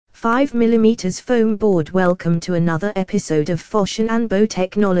5mm foam board. Welcome to another episode of Foshan Anbo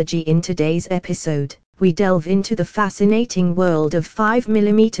Technology. In today's episode, we delve into the fascinating world of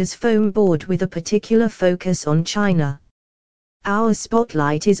 5mm foam board with a particular focus on China. Our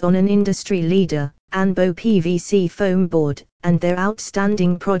spotlight is on an industry leader, Anbo PVC foam board, and their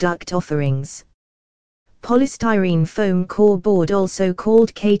outstanding product offerings. Polystyrene foam core board, also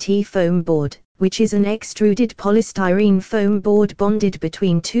called KT foam board, which is an extruded polystyrene foam board bonded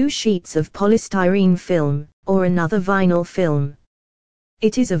between two sheets of polystyrene film, or another vinyl film.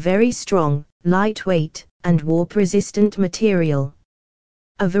 It is a very strong, lightweight, and warp-resistant material.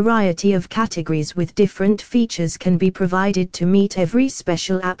 A variety of categories with different features can be provided to meet every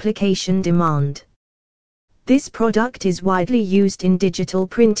special application demand. This product is widely used in digital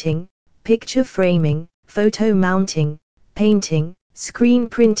printing, picture framing, photo mounting, painting, screen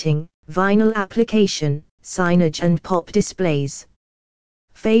printing, vinyl application, signage and pop displays.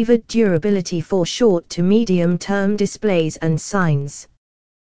 Favored durability for short to medium-term displays and signs.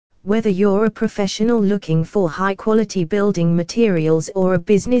 Whether you're a professional looking for high-quality building materials or a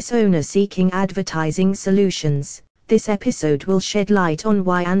business owner seeking advertising solutions, this episode will shed light on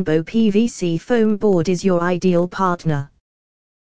why Anbo PVC foam board is your ideal partner.